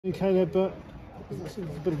Caleb, but it's a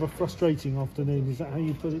bit of a frustrating afternoon. Is that how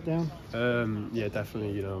you put it down? Yeah,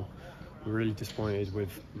 definitely. We're really disappointed with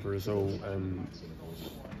the result and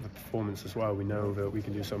the performance as well. We know that we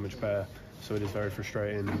can do so much better, so it is very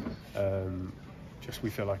frustrating. Just we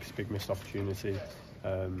feel like it's a big missed opportunity,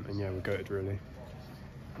 and yeah, we're gutted really.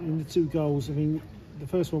 In the two goals, I mean, the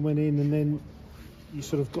first one went in, and then you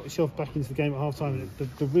sort of got yourself back into the game at half time.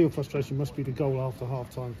 The real frustration must be the goal after half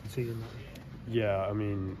time, conceding that. Yeah, I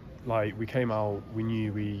mean, like we came out, we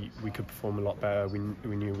knew we could perform a lot better.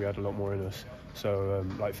 We knew we had a lot more in us. So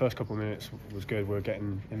like first couple of minutes was good. We were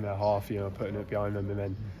getting in their half, putting it behind them, and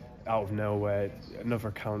then out of nowhere,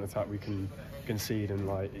 another counter attack we can concede, and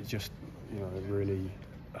like it just it really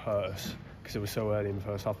hurt us because it was so early in the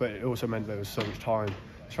first half. But it also meant there was so much time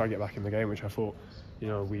to try and get back in the game, which I thought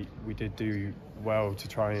we did do well to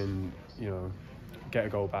try and get a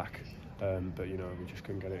goal back, but we just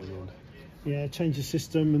couldn't get it in the end. Yeah, change the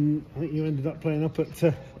system, and I think you ended up playing up at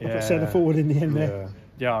centre forward in the end there.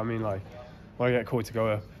 Yeah, I mean, like when I get called to go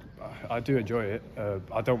up, I do enjoy it.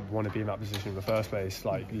 I don't want to be in that position in the first place,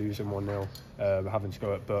 like losing 1-0, having to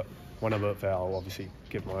go up. But when I'm up there, I'll obviously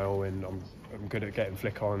give my all in. I'm good at getting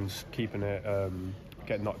flick-ons, keeping it,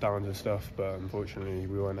 getting knockdowns and stuff. But unfortunately,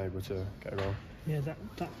 we weren't able to get a goal. Yeah,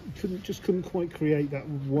 that couldn't quite create that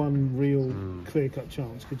one real clear-cut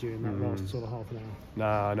chance, could you, in that last sort of half an hour?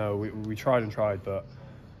 Nah, no, we tried and tried, but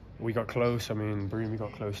we got close. I mean, Broomy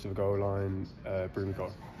got close to the goal line. Broomy got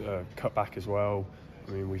cut back as well.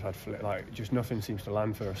 I mean, we've had just nothing seems to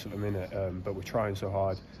land for us at the minute. But we're trying so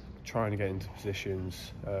hard, trying to get into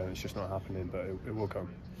positions. It's just not happening, but it will come.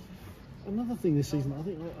 Another thing this season,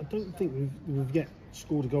 I don't think we've yet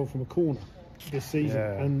scored a goal from a corner this season,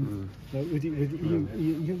 and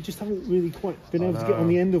you just haven't really quite been able to get on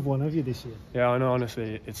the end of one, have you, this year? Yeah, I know.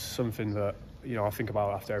 Honestly, it's something that I think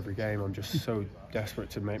about after every game. I'm just so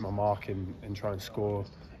desperate to make my mark and try and score.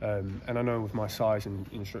 And I know with my size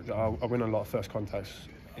and structure, I win a lot of first contacts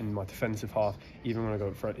in my defensive half. Even when I go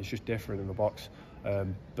up front, it's just different in the box.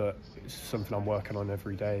 But it's something I'm working on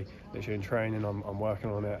every day. Literally in training, I'm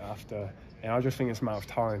working on it after. And I just think it's a matter of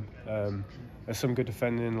time. There's some good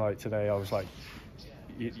defending. Like today, I was like,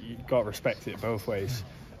 you got to respect it both ways.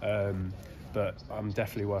 But I'm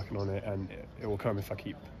definitely working on it, and it will come if I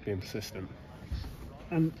keep being persistent.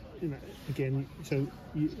 And again, so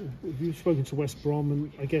you've spoken to West Brom,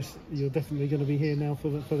 and I guess you're definitely going to be here now for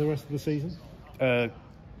the rest of the season.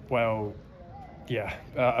 Well, yeah.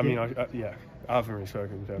 I mean, I haven't really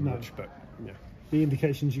spoken to them much, but yeah. The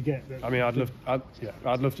indications you get. That, I mean, I'd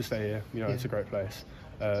love to stay here. It's a great place,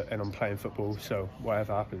 and I'm playing football. So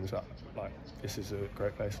whatever happens, this is a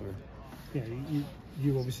great place for me. Yeah,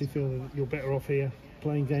 you obviously feel that you're better off here,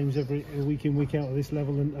 playing games every week in, week out at this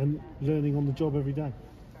level, and learning on the job every day.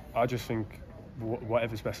 I just think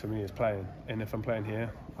whatever's best for me is playing, and if I'm playing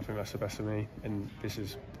here, I think that's the best for me, and this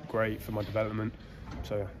is great for my development.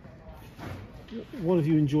 So. What have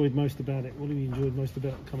you enjoyed most about it? What have you enjoyed most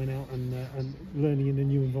about coming out and learning in a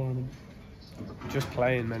new environment? Just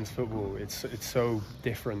playing men's football. It's so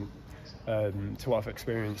different to what I've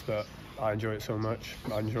experienced, but I enjoy it so much.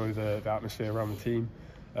 I enjoy the atmosphere around the team,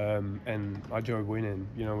 and I enjoy winning.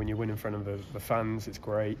 When you win in front of the fans, it's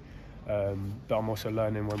great. But I'm also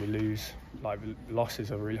learning when we lose. Like, losses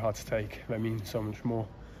are really hard to take. They mean so much more.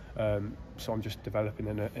 So I'm just developing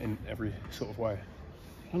in every sort of way.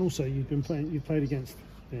 And also, you've played against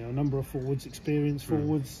a number of forwards, experienced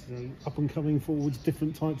forwards, up and coming forwards,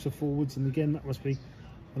 different types of forwards, and again, that must be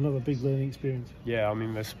another big learning experience. Yeah, I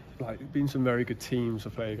mean, there's been some very good teams to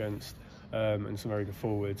play against, and some very good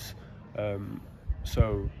forwards.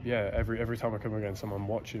 So yeah, every time I come against them, I'm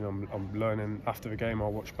watching, I'm learning. After the game,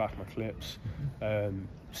 I'll watch back my clips,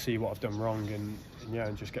 see what I've done wrong,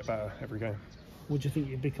 and just get better every game. What do you think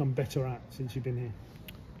you've become better at since you've been here?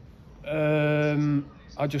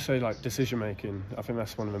 I'd just say decision making. I think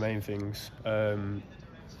that's one of the main things.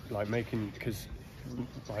 Because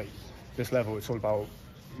this level, it's all about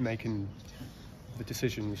making the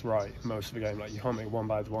decisions right most of the game. You can't make one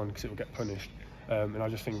bad one because it will get punished. And I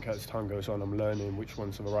just think as time goes on, I'm learning which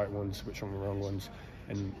ones are the right ones, which ones are the wrong ones,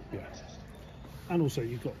 and yeah. And also,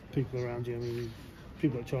 you've got people around you. I mean,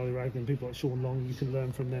 people like Charlie Raglan, people like Sean Long, you can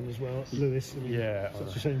learn from them as well. Lewis,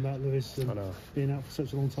 such a shame about Lewis and being out for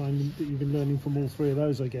such a long time, but you've been learning from all three of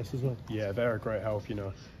those, I guess, as well. Yeah, they're a great help.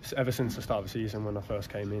 Ever since the start of the season, when I first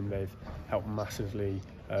came in, they've helped massively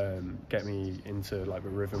get me into the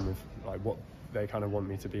rhythm with what they kind of want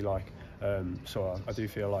me to be like. So I do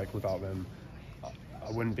feel like without them, I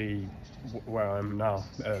wouldn't be where I am now.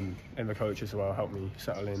 And the coaches as well helped me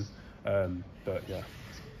settle in. But yeah.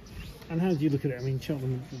 And how do you look at it? I mean,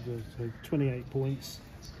 Cheltenham, 28 points.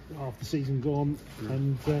 half the season gone,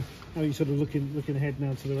 and how are you sort of looking ahead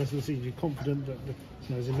now to the rest of the season? You're confident that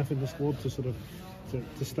there's enough in the squad to sort of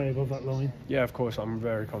to stay above that line? Yeah, of course, I'm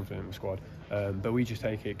very confident in the squad, but we just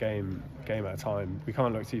take it game at a time. We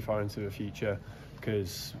can't look too far into the future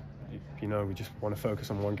because we just want to focus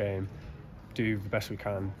on one game, do the best we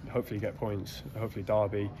can, hopefully get points, hopefully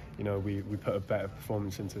Derby, we put a better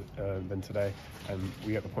performance into than today, and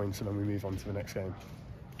we get the points, and then we move on to the next game.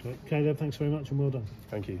 Right, Caleb, thanks very much and well done.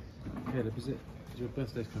 Thank you. Caleb, is your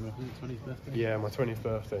birthday's coming up, isn't it? 20th birthday? Yeah, my 20th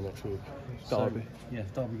birthday next week. Derby. Yeah,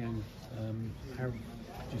 Derby game. How do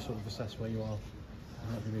you sort of assess where you are?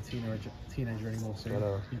 You're not going to be a teenager anymore, so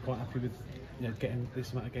you're quite happy with getting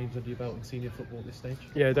this amount of games under your belt in senior football at this stage?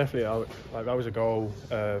 Yeah, definitely. That was a goal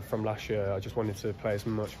from last year. I just wanted to play as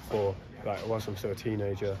much before, whilst I'm still a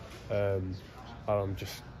teenager. I'm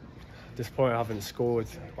just disappointed I haven't scored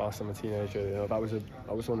whilst I'm a teenager. That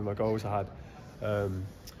was one of my goals I had.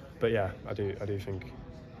 But yeah, I do think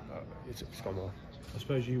it's gone well. I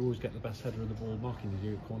suppose you always get the best header of the ball marking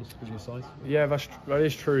you at corners because of your size. Yeah, that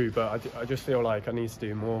is true, but I just feel like I need to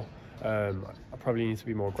do more. I probably need to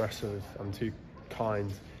be more aggressive. I'm too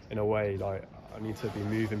kind in a way. Like, I need to be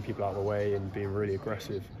moving people out of the way and being really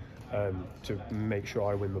aggressive to make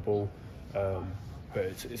sure I win the ball. But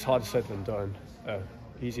it's harder said than done.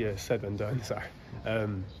 Easier said than done, sorry.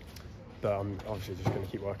 But I'm obviously just going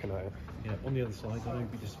to keep working at it. Yeah, on the other side, I know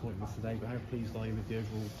you'd be disappointed with today, but how pleased are you with the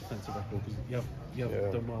overall defensive record? Because you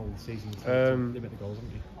have done well this season to limit the goals,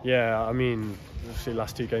 haven't you? Yeah, I mean, obviously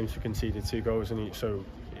last 2 games we conceded 2 goals in each, so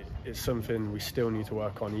it's something we still need to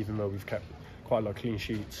work on, even though we've kept quite a lot of clean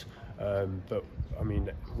sheets. But I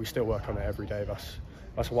mean, we still work on it every day.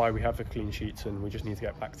 That's why we have the clean sheets, and we just need to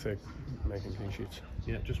get back to making clean sheets.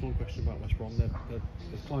 Yeah, just one question about West Brom.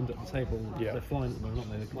 They've climbed up the table. Yeah. They're flying at the moment,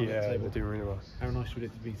 aren't they? They're doing really well. How nice would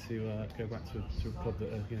it be to go back to a club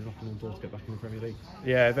that are knocking on doors to get back in the Premier League?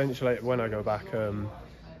 Yeah, eventually when I go back,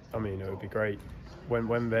 I mean, it would be great.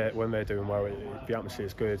 When they're doing well, the atmosphere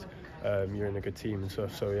is good. You're in a good team and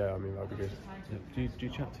stuff. So yeah, I mean, that'd be good. Yeah. Do you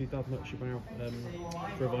chat to Dad much about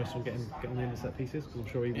for advice on getting in the set pieces? Because I'm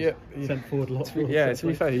sure he was sent forward a lot. To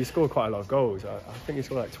be fair, he scored quite a lot of goals. I think he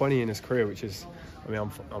scored like 20 in his career, which is, I mean,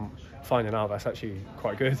 I'm finding out that's actually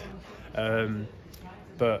quite good.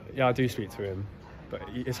 But yeah, I do speak to him. But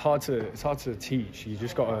it's hard to teach. You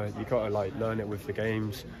gotta like learn it with the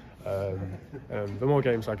games. The more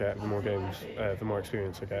games I get, the more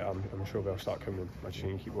experience I get. I'm sure they'll start coming. I just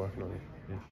need to keep working on it. Yeah.